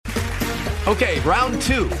Okay, round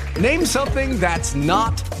two. Name something that's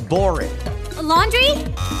not boring. A laundry?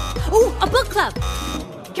 Ooh, a book club.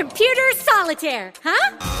 Computer solitaire,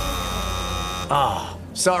 huh? Ah,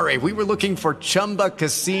 sorry, we were looking for Chumba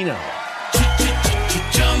Casino.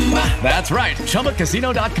 That's right,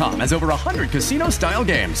 ChumbaCasino.com has over 100 casino-style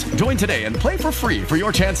games. Join today and play for free for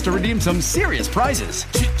your chance to redeem some serious prizes.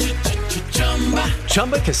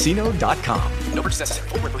 ChumbaCasino.com. No purchase necessary.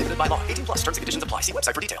 Void where prohibited by law. 18 plus terms and conditions apply. See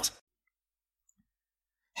website for details.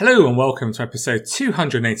 Hello and welcome to episode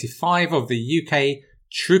 285 of the UK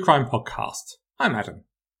True Crime Podcast. I'm Adam.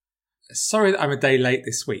 Sorry that I'm a day late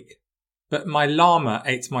this week, but my llama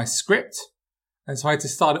ate my script and so I had to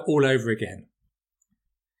start it all over again.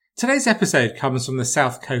 Today's episode comes from the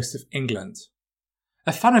south coast of England.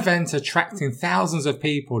 A fun event attracting thousands of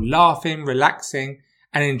people laughing, relaxing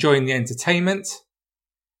and enjoying the entertainment,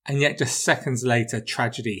 and yet just seconds later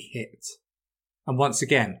tragedy hit. And once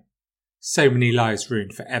again, so many lives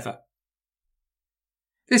ruined forever.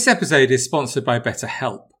 This episode is sponsored by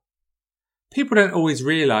BetterHelp. People don't always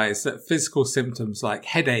realise that physical symptoms like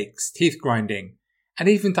headaches, teeth grinding, and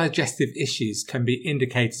even digestive issues can be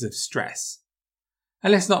indicators of stress.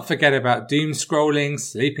 And let's not forget about doom scrolling,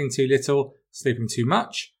 sleeping too little, sleeping too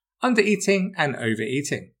much, undereating and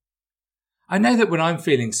overeating. I know that when I'm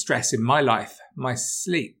feeling stress in my life, my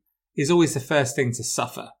sleep is always the first thing to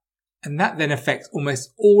suffer. And that then affects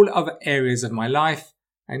almost all other areas of my life,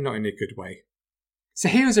 and not in a good way. So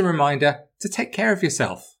here is a reminder to take care of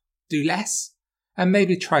yourself, do less, and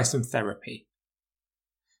maybe try some therapy.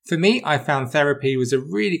 For me, I found therapy was a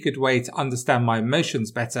really good way to understand my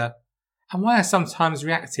emotions better and why I sometimes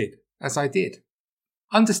reacted as I did.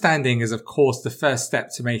 Understanding is of course the first step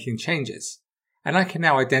to making changes, and I can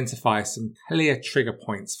now identify some clear trigger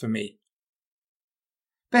points for me.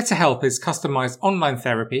 BetterHelp is customized online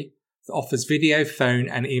therapy that offers video, phone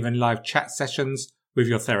and even live chat sessions with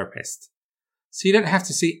your therapist. So you don't have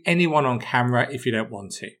to see anyone on camera if you don't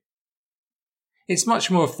want to. It's much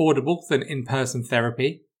more affordable than in-person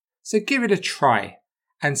therapy, so give it a try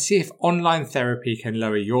and see if online therapy can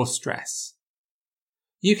lower your stress.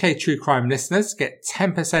 UK True Crime listeners get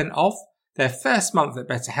 10% off their first month at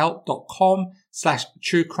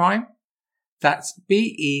betterhelp.com/truecrime. That's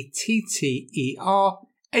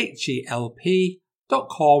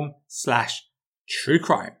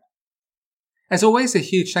BetterHelp.com/truecrime. As always, a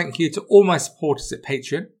huge thank you to all my supporters at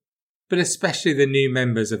Patreon, but especially the new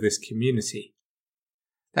members of this community.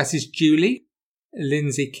 That is Julie,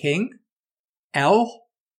 Lindsay King, Elle,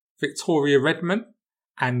 Victoria Redmond,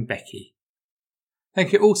 and Becky.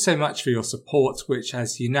 Thank you all so much for your support, which,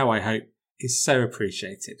 as you know, I hope, is so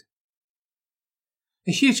appreciated.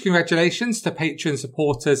 A huge congratulations to Patreon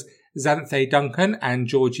supporters Xanthe Duncan and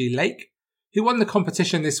Georgie Lake, who won the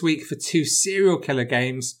competition this week for 2 serial killer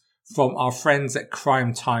games from our friends at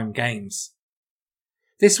Crime Time Games.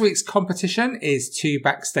 This week's competition is 2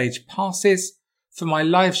 backstage passes for my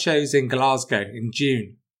live shows in Glasgow in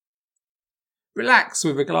June. Relax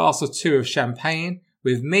with a glass or 2 of champagne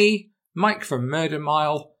with me, Mike from Murder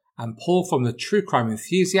Mile, and Paul from the True Crime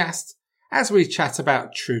Enthusiast as we chat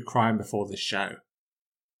about true crime before the show.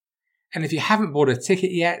 And if you haven't bought a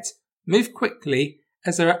ticket yet, move quickly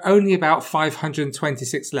as there are only about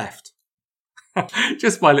 526 left.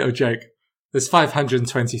 Just my little joke. There's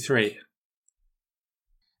 523.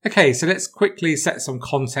 Okay, so let's quickly set some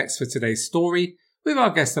context for today's story with our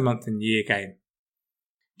Guess the Month and Year game.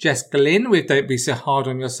 Jess Glynn with Don't Be So Hard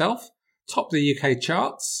on Yourself topped the UK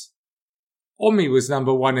charts. Omi was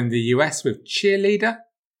number 1 in the US with Cheerleader.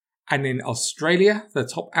 And in Australia, the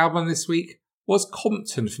top album this week was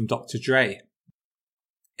Compton from Dr. Dre.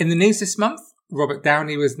 In the news this month, Robert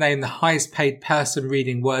Downey was named the highest paid person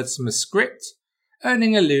reading words from a script,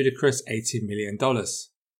 earning a ludicrous $80 million.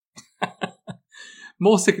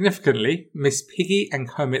 More significantly, Miss Piggy and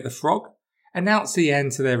Kermit the Frog announced the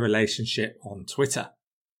end to their relationship on Twitter.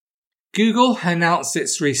 Google announced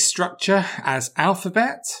its restructure as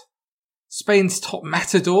Alphabet. Spain's top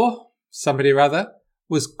matador, somebody or other,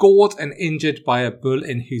 was gored and injured by a bull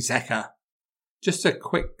in Huzeca. Just a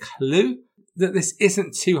quick clue that this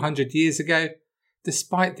isn't 200 years ago,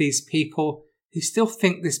 despite these people who still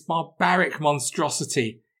think this barbaric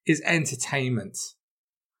monstrosity is entertainment.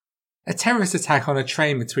 A terrorist attack on a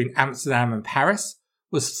train between Amsterdam and Paris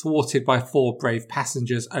was thwarted by 4 brave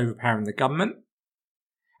passengers overpowering the government.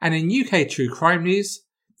 And in UK true crime news,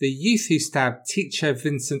 the youth who stabbed teacher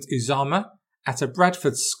Vincent Uzama at a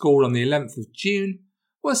Bradford school on the 11th of June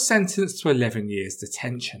was sentenced to 11 years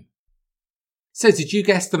detention. So did you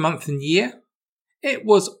guess the month and year? It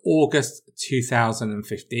was August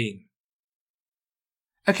 2015.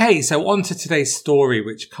 Okay, so on to today's story,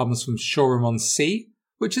 which comes from Shoreham-on-Sea,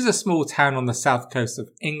 which is a small town on the south coast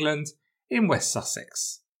of England in West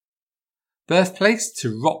Sussex. Birthplace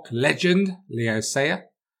to rock legend Leo Sayer,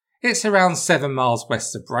 it's around 7 miles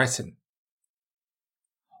west of Brighton.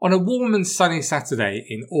 On a warm and sunny Saturday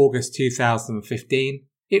in August 2015,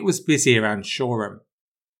 it was busy around Shoreham.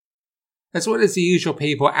 As well as the usual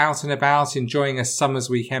people out and about enjoying a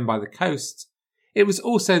summer's weekend by the coast, it was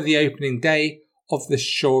also the opening day of the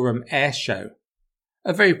Shoreham Air Show,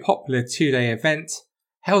 a very popular 2-day event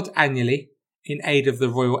held annually in aid of the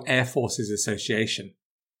Royal Air Forces Association.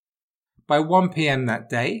 By 1 p.m. that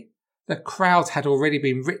day, the crowd had already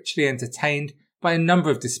been richly entertained by a number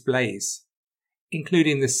of displays,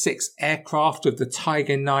 including the 6 aircraft of the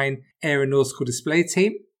Tiger IX Aeronautical Display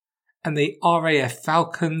Team and the RAF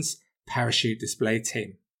Falcons Parachute Display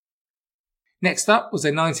Team. Next up was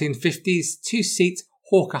a 1950s 2-seat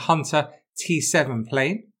Hawker Hunter T-7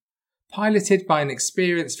 plane, piloted by an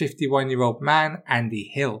experienced 51-year-old man, Andy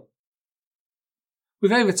Hill.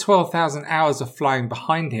 With over 12,000 hours of flying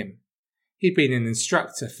behind him, he'd been an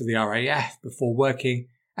instructor for the RAF before working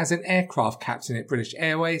as an aircraft captain at British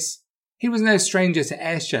Airways. He was no stranger to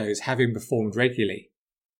air shows, having performed regularly.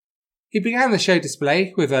 He began the show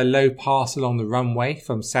display with a low pass along the runway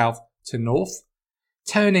from south to north,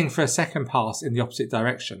 turning for a second pass in the opposite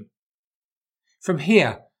direction. From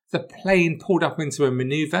here, the plane pulled up into a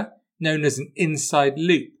manoeuvre known as an inside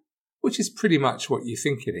loop, which is pretty much what you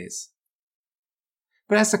think it is.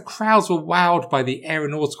 But as the crowds were wowed by the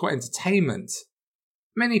aeronautical entertainment,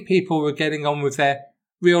 many people were getting on with their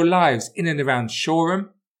real lives in and around Shoreham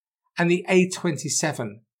and the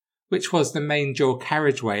A27, which was the main dual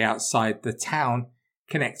carriageway outside the town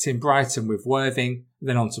connecting Brighton with Worthing,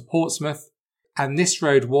 then on to Portsmouth, and this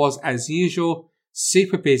road was, as usual,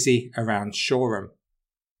 super busy around Shoreham.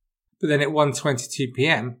 But then at 1:22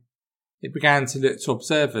 p.m, it began to look to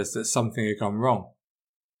observers that something had gone wrong.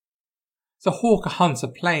 The Hawker Hunter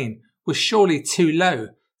plane was surely too low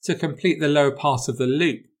to complete the lower part of the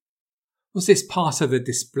loop. Was this part of the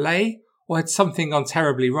display, or had something gone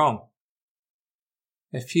terribly wrong?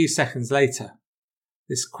 A few seconds later,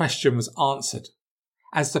 this question was answered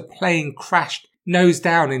as the plane crashed nose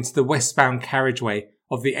down into the westbound carriageway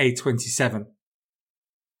of the A27.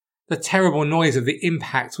 The terrible noise of the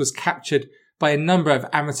impact was captured by a number of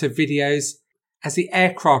amateur videos as the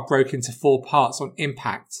aircraft broke into 4 parts on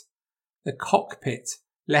impact: the cockpit,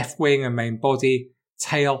 left wing and main body,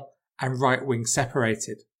 tail and right wing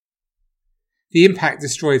separated. The impact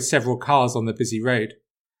destroyed several cars on the busy road,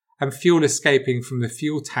 and fuel escaping from the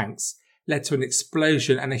fuel tanks led to an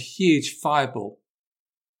explosion and a huge fireball.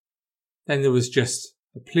 Then there was just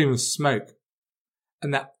a plume of smoke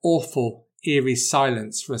and that awful, eerie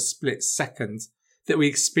silence for a split second that we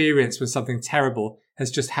experience when something terrible has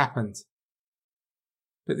just happened.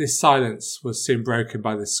 But this silence was soon broken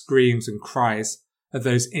by the screams and cries of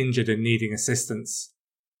those injured and needing assistance.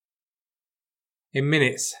 In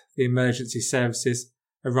minutes, the emergency services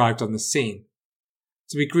arrived on the scene,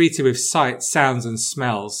 to be greeted with sights, sounds and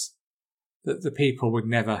smells that the people would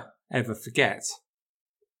never, ever forget.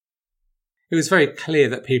 It was very clear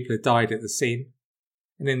that people had died at the scene,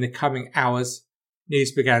 and in the coming hours,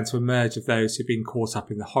 news began to emerge of those who'd been caught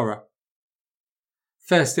up in the horror.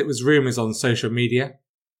 First, it was rumours on social media,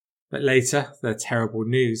 but later, the terrible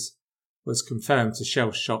news was confirmed to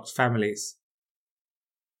shell-shocked families.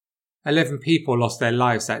 11 people lost their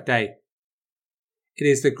lives that day. It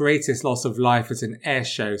is the greatest loss of life at an air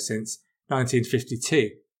show since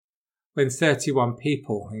 1952, when 31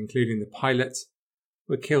 people, including the pilot,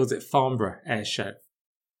 were killed at Farnborough Air Show.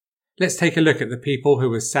 Let's take a look at the people who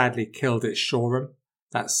were sadly killed at Shoreham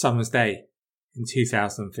that summer's day in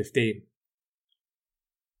 2015.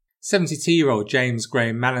 72-year-old James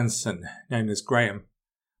Graham Mallinson, known as Graham,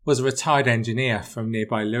 was a retired engineer from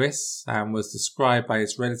nearby Lewes and was described by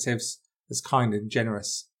his relatives as kind and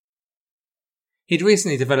generous. He'd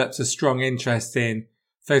recently developed a strong interest in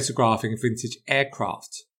photographing vintage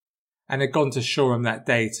aircraft and had gone to Shoreham that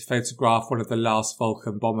day to photograph one of the last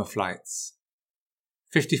Vulcan bomber flights.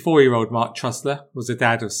 54-year-old Mark Trussler was a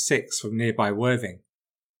dad of 6 from nearby Worthing.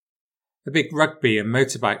 A big rugby and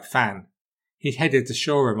motorbike fan, he headed to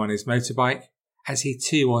Shoreham on his motorbike as he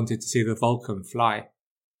too wanted to see the Vulcan fly.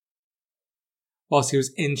 Whilst he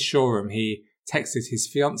was in Shoreham, he texted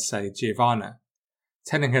his fiancée, Giovanna,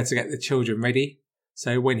 telling her to get the children ready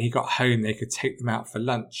so when he got home they could take them out for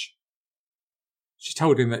lunch. She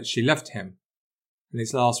told him that she loved him, and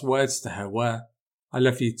his last words to her were, "I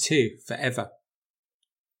love you too, forever."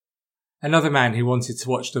 Another man who wanted to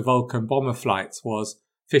watch the Vulcan bomber flight was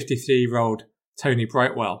 53-year-old Tony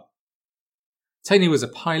Brightwell. Tony was a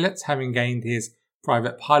pilot, having gained his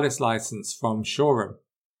private pilot's licence from Shoreham,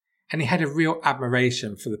 and he had a real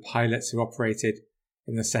admiration for the pilots who operated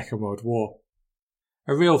in the Second World War.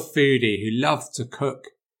 A real foodie who loved to cook,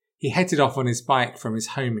 he headed off on his bike from his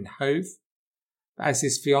home in Hove, but as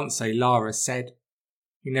his fiancée Lara said,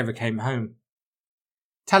 he never came home.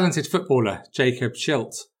 Talented footballer Jacob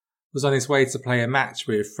Schilt was on his way to play a match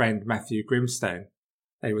with friend Matthew Grimstone.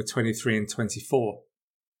 They were 23 and 24.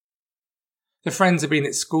 The friends had been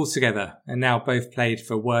at school together and now both played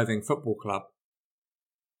for Worthing Football Club.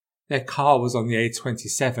 Their car was on the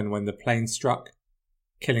A27 when the plane struck,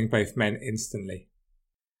 killing both men instantly.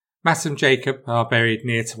 Matt and Jacob are buried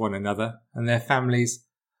near to one another, and their families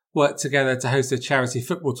work together to host a charity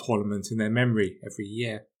football tournament in their memory every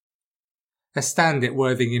year. A stand at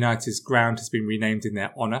Worthing United's ground has been renamed in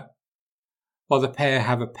their honour, while the pair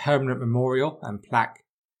have a permanent memorial and plaque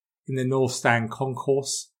in the North Stand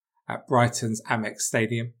concourse at Brighton's Amex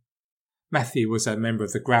Stadium. Matthew was a member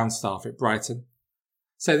of the ground staff at Brighton,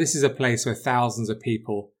 so this is a place where thousands of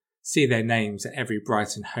people see their names at every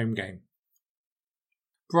Brighton home game.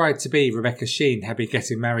 Bride-to-be Rebecca Sheen had been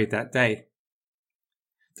getting married that day.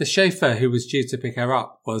 The chauffeur who was due to pick her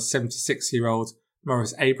up was 76-year-old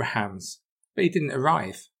Maurice Abrahams, but he didn't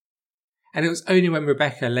arrive. And it was only when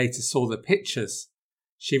Rebecca later saw the pictures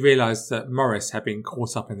she realised that Maurice had been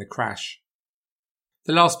caught up in the crash.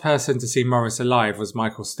 The last person to see Maurice alive was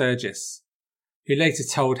Michael Sturgis, who later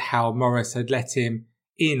told how Maurice had let him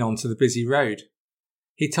in onto the busy road.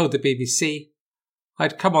 He told the BBC,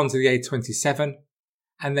 "I'd come onto the A27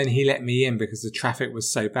 and then he let me in because the traffic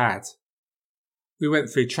was so bad. We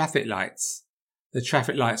went through traffic lights. The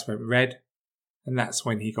traffic lights went red and that's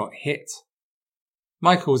when he got hit."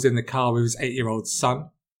 Michael was in the car with his 8-year-old son,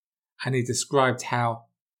 and he described how,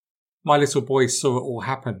 "My little boy saw it all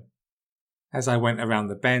happen. As I went around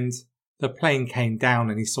the bend, the plane came down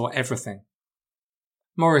and he saw everything."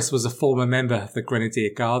 Maurice was a former member of the Grenadier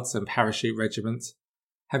Guards and Parachute Regiment,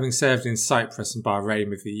 having served in Cyprus and Bahrain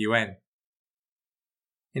with the UN.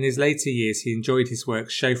 In his later years, he enjoyed his work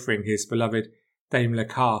chauffeuring his beloved Daimler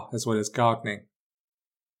car as well as gardening.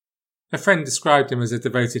 A friend described him as a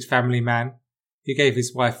devoted family man who gave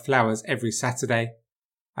his wife flowers every Saturday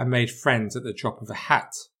and made friends at the drop of a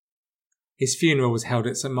hat. His funeral was held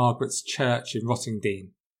at St Margaret's Church in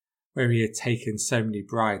Rottingdean, where he had taken so many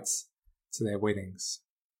brides to their weddings.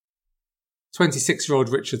 26-year-old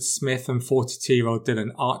Richard Smith and 42-year-old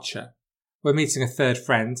Dylan Archer were meeting a third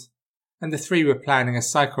friend, and the three were planning a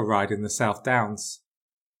cycle ride in the South Downs.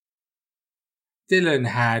 Dylan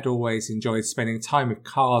had always enjoyed spending time with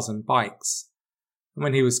cars and bikes, and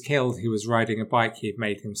when he was killed he was riding a bike he had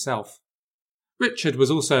made himself. Richard was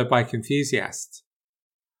also a bike enthusiast.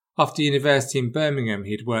 After university in Birmingham,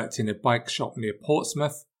 he had worked in a bike shop near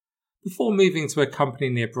Portsmouth before moving to a company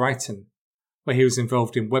near Brighton, where he was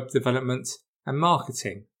involved in web development and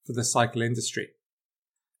marketing for the cycle industry.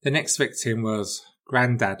 The next victim was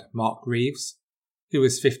Grandad Mark Reeves, who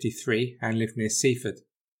was 53 and lived near Seaford.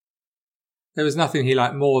 There was nothing he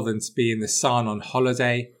liked more than to be in the sun on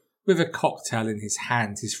holiday with a cocktail in his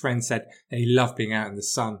hand. His friend said that he loved being out in the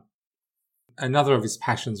sun. Another of his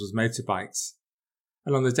passions was motorbikes,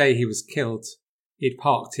 and on the day he was killed, he had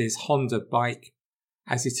parked his Honda bike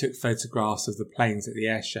as he took photographs of the planes at the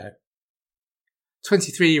air show.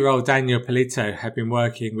 23-year-old Daniel Polito had been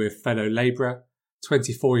working with fellow labourer,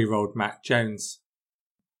 24-year-old Matt Jones.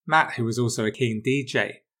 Matt, who was also a keen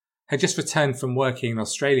DJ, had just returned from working in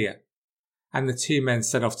Australia, and the two men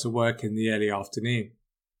set off to work in the early afternoon.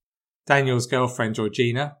 Daniel's girlfriend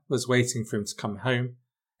Georgina was waiting for him to come home,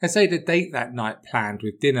 as they had a date that night planned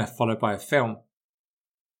with dinner followed by a film.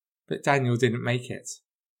 But Daniel didn't make it.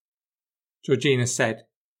 Georgina said,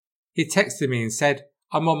 "He texted me and said,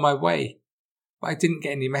 'I'm on my way,' but I didn't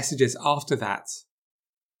get any messages after that.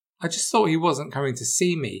 I just thought he wasn't coming to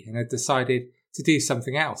see me and had decided to do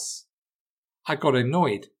something else. I got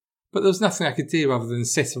annoyed, but there was nothing I could do other than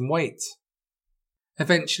sit and wait.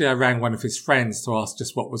 Eventually I rang one of his friends to ask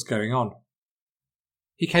just what was going on.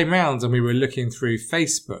 He came round and we were looking through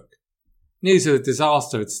Facebook. News of the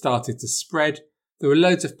disaster had started to spread. There were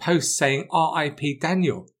loads of posts saying R.I.P.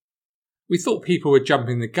 Daniel. We thought people were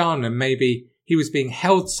jumping the gun and maybe he was being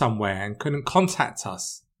held somewhere and couldn't contact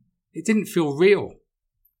us. It didn't feel real.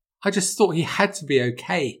 I just thought he had to be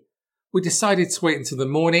okay. We decided to wait until the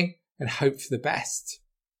morning and hope for the best.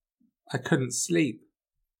 I couldn't sleep.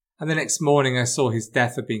 And the next morning I saw his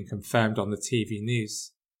death had been confirmed on the TV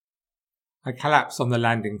news. I collapsed on the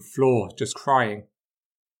landing floor, just crying.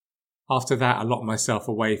 After that, I locked myself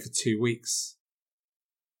away for 2 weeks.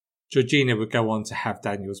 Georgina would go on to have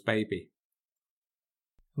Daniel's baby."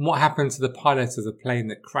 And what happened to the pilot of the plane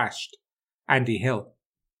that crashed, Andy Hill?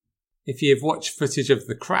 If you have watched footage of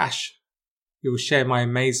the crash, you will share my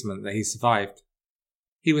amazement that he survived.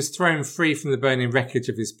 He was thrown free from the burning wreckage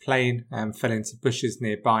of his plane and fell into bushes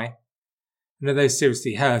nearby, and although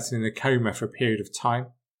seriously hurt and in a coma for a period of time,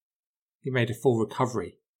 he made a full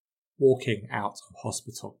recovery, walking out of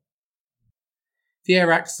hospital. The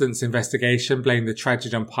air accidents investigation blamed the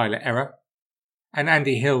tragedy on pilot error, and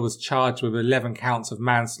Andy Hill was charged with 11 counts of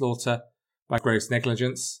manslaughter by gross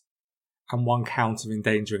negligence and 1 count of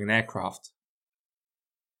endangering an aircraft.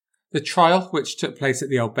 The trial, which took place at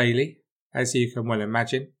the Old Bailey, as you can well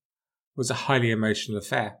imagine, was a highly emotional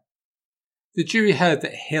affair. The jury heard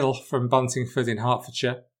that Hill from Buntingford in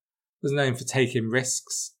Hertfordshire was known for taking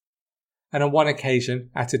risks, and on one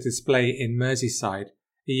occasion at a display in Merseyside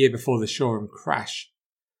a year before the Shoreham crash,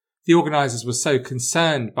 the organisers were so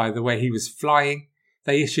concerned by the way he was flying,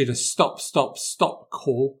 they issued a stop, stop, stop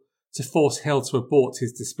call to force Hill to abort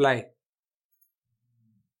his display.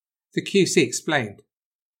 The QC explained,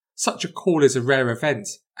 such a call is a rare event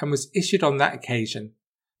and was issued on that occasion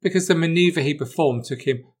because the manoeuvre he performed took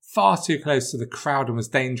him far too close to the crowd and was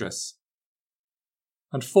dangerous.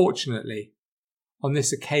 Unfortunately, on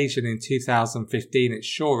this occasion in 2015 at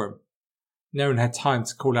Shoreham, no one had time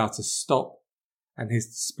to call out a stop and his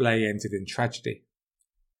display ended in tragedy.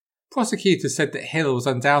 Prosecutors said that Hill was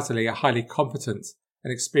undoubtedly a highly competent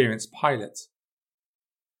and experienced pilot.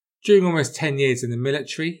 During almost 10 years in the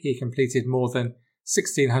military, he completed more than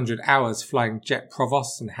 1,600 hours flying jet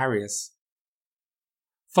Provosts and Harriers.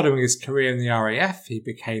 Following his career in the RAF, he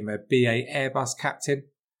became a BA Airbus captain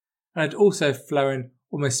and had also flown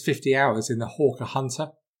almost 50 hours in the Hawker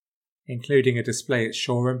Hunter, including a display at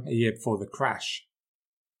Shoreham a year before the crash.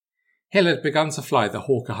 Hill had begun to fly the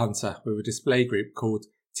Hawker Hunter with a display group called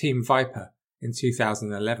Team Viper in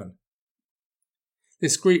 2011.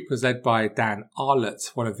 This group was led by Dan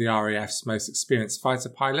Arlott, one of the RAF's most experienced fighter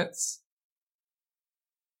pilots.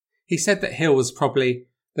 He said that Hill was probably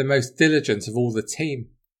the most diligent of all the team.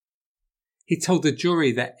 He told the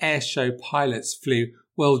jury that airshow pilots flew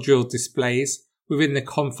well-drilled displays within the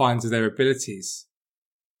confines of their abilities.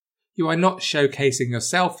 You are not showcasing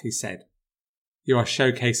yourself, he said. You are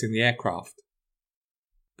showcasing the aircraft.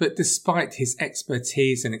 But despite his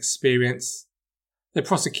expertise and experience, the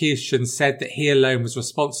prosecution said that he alone was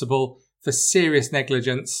responsible for serious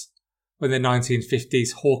negligence when the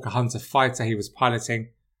 1950s Hawker Hunter fighter he was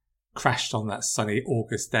piloting crashed on that sunny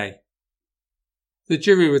August day. The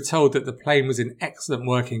jury were told that the plane was in excellent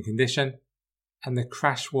working condition and the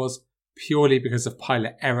crash was purely because of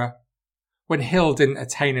pilot error when Hill didn't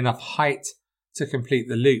attain enough height to complete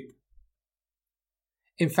the loop.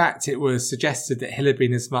 In fact, it was suggested that Hill had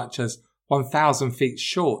been as much as 1,000 feet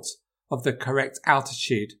short of the correct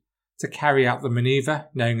altitude to carry out the manoeuvre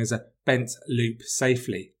known as a bent loop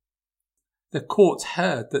safely. The court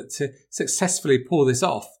heard that to successfully pull this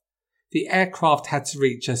off, the aircraft had to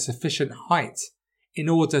reach a sufficient height in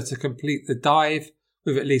order to complete the dive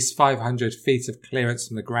with at least 500 feet of clearance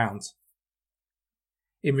from the ground.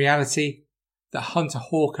 In reality, the Hunter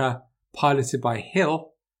Hawker, piloted by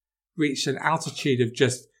Hill, reached an altitude of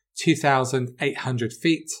just 2,800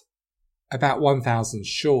 feet, about 1,000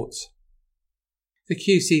 short. The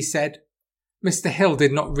QC said, Mr. Hill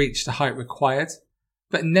did not reach the height required,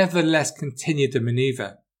 but nevertheless continued the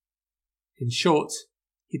manoeuvre. In short,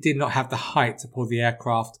 he did not have the height to pull the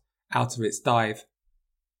aircraft out of its dive.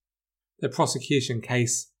 The prosecution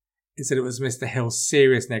case is that it was Mr. Hill's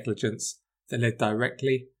serious negligence that led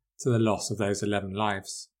directly to the loss of those 11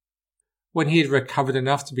 lives. When he had recovered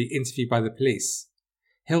enough to be interviewed by the police,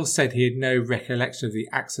 Hill said he had no recollection of the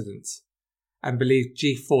accident and believed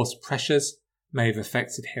G-force pressures may have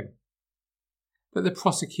affected him. But the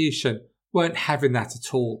prosecution weren't having that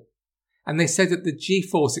at all, and they said that the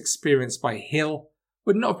G-force experienced by Hill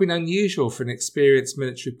would not have been unusual for an experienced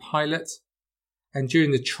military pilot, and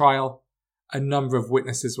during the trial, a number of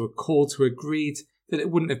witnesses were called who agreed that it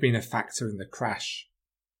wouldn't have been a factor in the crash.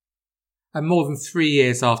 And more than 3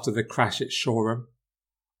 years after the crash at Shoreham,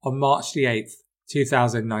 on March the 8th,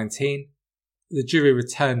 2019, the jury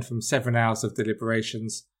returned from 7 hours of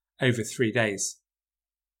deliberations over 3 days.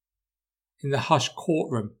 In the hushed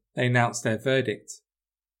courtroom, they announced their verdict.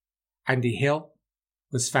 Andy Hill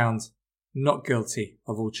was found not guilty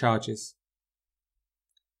of all charges.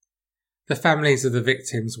 The families of the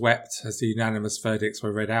victims wept as the unanimous verdicts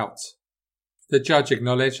were read out. The judge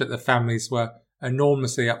acknowledged that the families were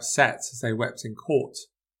enormously upset as they wept in court.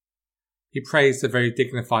 He praised the very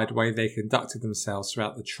dignified way they conducted themselves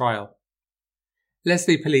throughout the trial.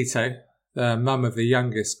 Leslie Polito, the mum of the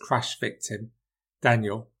youngest crash victim,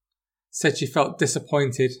 Daniel, said she felt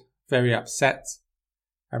disappointed, very upset,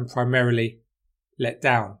 and primarily let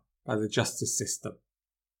down by the justice system.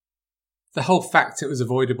 The whole fact it was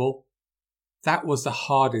avoidable, that was the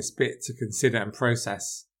hardest bit to consider and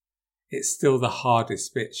process. It's still the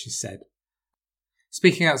hardest bit, she said.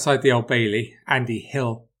 Speaking outside the Old Bailey, Andy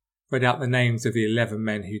Hill read out the names of the 11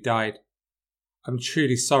 men who died. I'm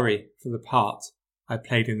truly sorry for the part I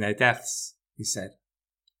played in their deaths, he said.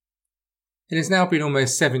 It has now been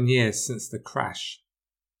almost 7 years since the crash.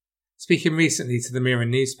 Speaking recently to the Mirror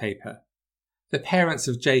newspaper, the parents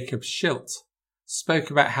of Jacob Schilt spoke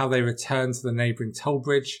about how they returned to the neighbouring toll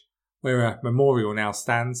bridge, where a memorial now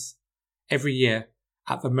stands, every year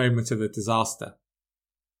at the moment of the disaster.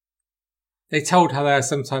 They told how they are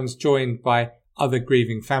sometimes joined by other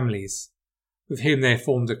grieving families, with whom they have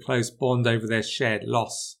formed a close bond over their shared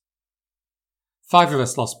loss. 5 of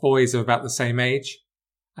us lost boys of about the same age,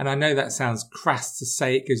 and I know that sounds crass to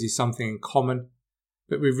say it gives you something in common,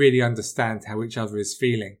 but we really understand how each other is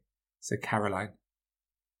feeling, said Caroline.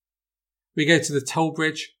 We go to the toll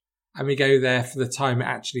bridge, and we go there for the time it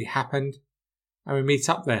actually happened, and we meet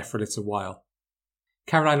up there for a little while.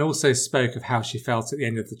 Caroline also spoke of how she felt at the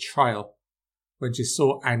end of the trial, when she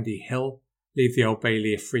saw Andy Hill leave the Old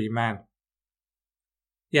Bailey a free man.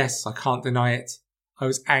 Yes, I can't deny it. I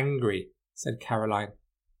was angry, said Caroline.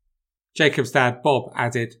 Jacob's dad, Bob,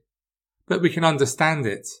 added, but we can understand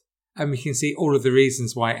it, and we can see all of the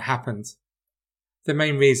reasons why it happened. The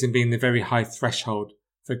main reason being the very high threshold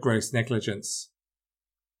for gross negligence.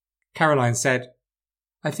 Caroline said,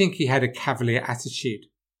 I think he had a cavalier attitude.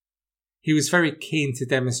 He was very keen to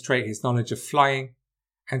demonstrate his knowledge of flying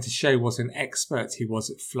and to show what an expert he was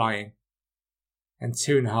at flying. And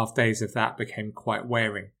 2.5 days of that became quite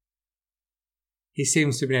wearing. He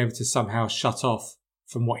seems to have been able to somehow shut off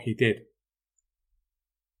from what he did.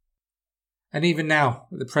 And even now,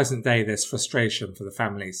 at the present day, there's frustration for the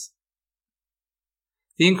families.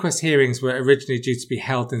 The inquest hearings were originally due to be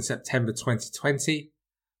held in September 2020,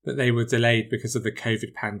 but they were delayed because of the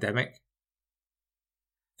COVID pandemic.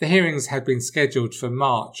 The hearings had been scheduled for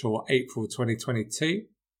March or April 2022,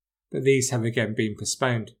 but these have again been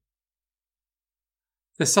postponed.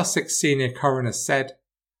 The Sussex senior coroner said,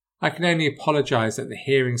 I can only apologise that the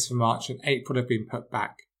hearings for March and April have been put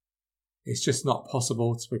back. It's just not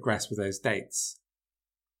possible to progress with those dates.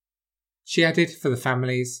 She added, for the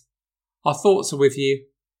families, our thoughts are with you.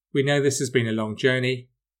 We know this has been a long journey.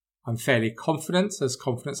 I'm fairly confident, as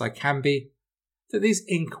confident as I can be, that these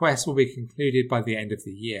inquests will be concluded by the end of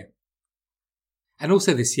the year. And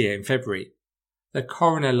also this year, in February, the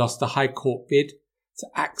coroner lost a High Court bid to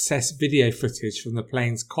access video footage from the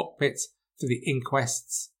plane's cockpit for the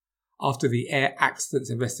inquests after the Air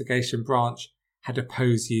Accidents Investigation Branch had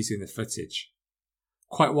opposed using the footage.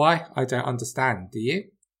 Quite why, I don't understand, do you?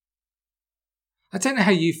 I don't know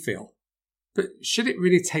how you feel, but should it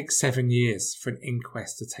really take 7 years for an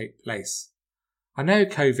inquest to take place? I know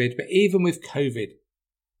COVID, but even with COVID,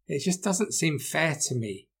 it just doesn't seem fair to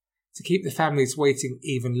me to keep the families waiting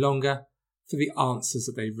even longer for the answers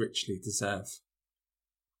that they richly deserve.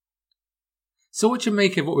 So what do you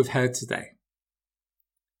make of what we've heard today?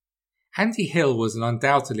 Andy Hill was an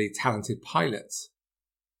undoubtedly talented pilot,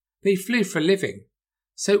 but he flew for a living.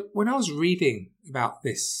 So when I was reading about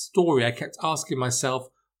this story, I kept asking myself,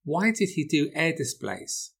 why did he do air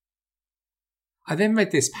displays? I then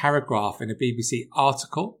read this paragraph in a BBC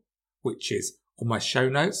article, which is on my show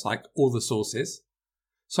notes, like all the sources.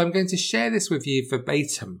 So I'm going to share this with you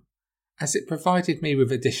verbatim, as it provided me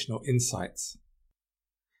with additional insights.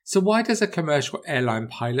 So why does a commercial airline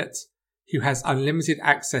pilot, who has unlimited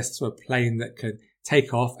access to a plane that can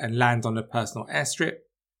take off and land on a personal airstrip,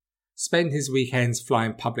 spend his weekends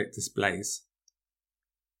flying public displays?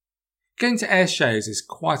 Going to air shows is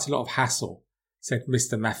quite a lot of hassle, said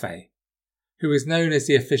Mr. Maffei, who is known as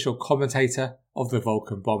the official commentator of the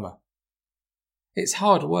Vulcan bomber. It's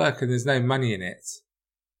hard work and there's no money in it.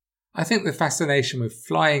 I think the fascination with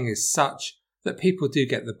flying is such that people do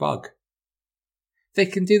get the bug. They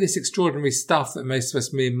can do this extraordinary stuff that most of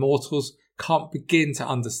us mere mortals can't begin to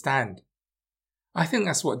understand. I think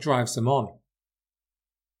that's what drives them on.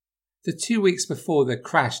 The 2 weeks before the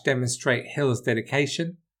crash demonstrate Hill's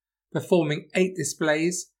dedication, performing 8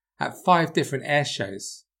 displays at 5 different air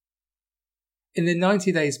shows. In the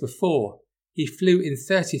 90 days before, he flew in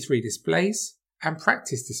 33 displays and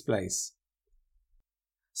practice displays.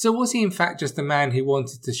 So was he in fact just a man who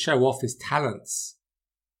wanted to show off his talents?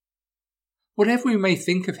 Whatever we may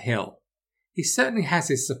think of Hill, he certainly has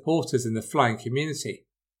his supporters in the flying community.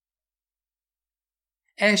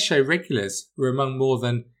 Airshow regulars were among more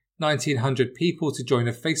than 1,900 people to join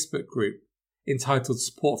a Facebook group entitled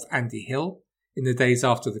Support for Andy Hill in the days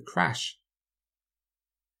after the crash.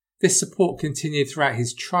 This support continued throughout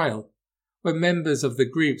his trial, where members of the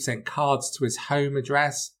group sent cards to his home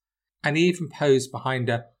address and even posed behind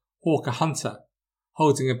a hawker hunter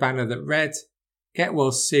holding a banner that read, "Get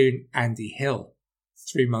well soon, Andy Hill,"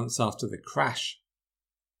 3 months after the crash.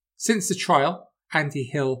 Since the trial, Andy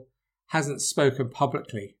Hill hasn't spoken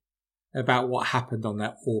publicly about what happened on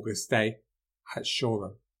that August day at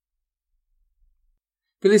Shoreham.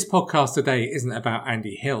 But this podcast today isn't about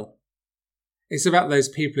Andy Hill. It's about those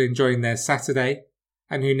people enjoying their Saturday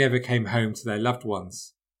and who never came home to their loved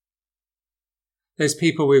ones. Those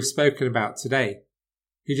people we've spoken about today,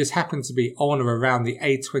 who just happened to be on or around the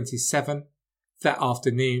A27 that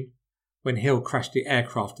afternoon when Hill crashed the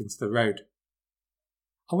aircraft into the road.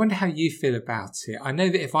 I wonder how you feel about it. I know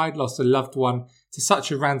that if I'd lost a loved one to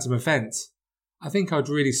such a random event, I think I'd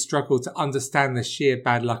really struggle to understand the sheer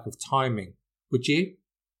bad luck of timing. Would you?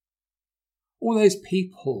 All those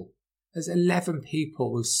people, there's 11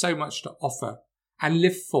 people with so much to offer and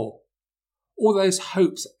live for. All those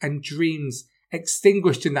hopes and dreams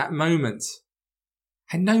extinguished in that moment.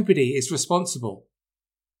 And nobody is responsible.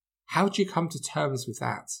 How do you come to terms with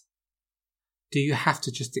that? Do you have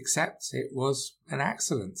to just accept it was an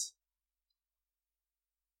accident?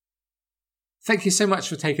 Thank you so much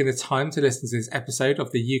for taking the time to listen to this episode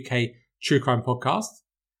of the UK True Crime Podcast.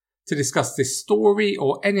 To discuss this story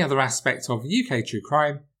or any other aspect of UK true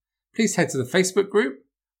crime, please head to the Facebook group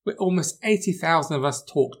where almost 80,000 of us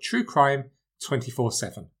talk true crime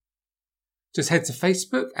 24/7. Just head to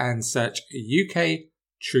Facebook and search UK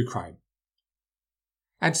True Crime.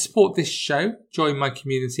 And to support this show, join my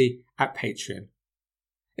community at Patreon.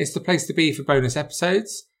 It's the place to be for bonus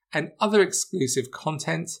episodes and other exclusive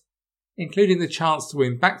content, including the chance to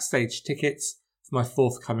win backstage tickets for my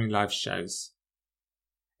forthcoming live shows.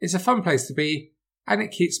 It's a fun place to be, and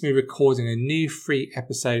it keeps me recording a new free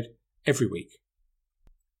episode every week.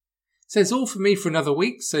 So it's all for me for another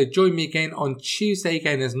week, so join me again on Tuesday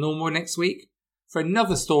again as normal next week for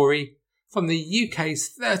another story from the UK's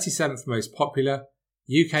 37th most popular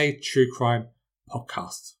UK True Crime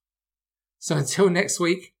podcast. So until next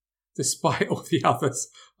week, despite all the others,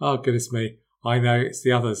 oh goodness me, I know it's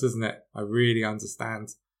the others, isn't it? I really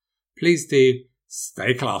understand. Please do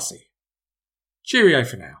stay classy. Cheerio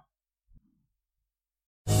for now.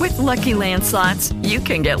 With Lucky Land Slots, you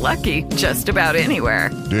can get lucky just about anywhere.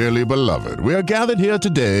 Dearly beloved, we are gathered here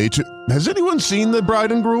today to... Has anyone seen the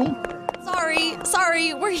bride and groom?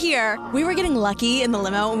 Sorry, we're here. We were getting lucky in the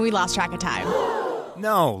limo and we lost track of time.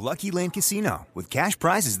 No, Lucky Land Casino, with cash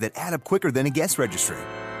prizes that add up quicker than a guest registry.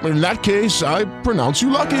 In that case, I pronounce you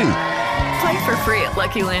lucky. Play for free at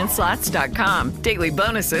LuckyLandSlots.com. Daily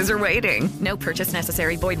bonuses are waiting. No purchase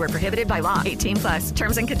necessary. Void where prohibited by law. 18+.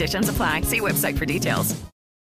 Terms and conditions apply. See website for details.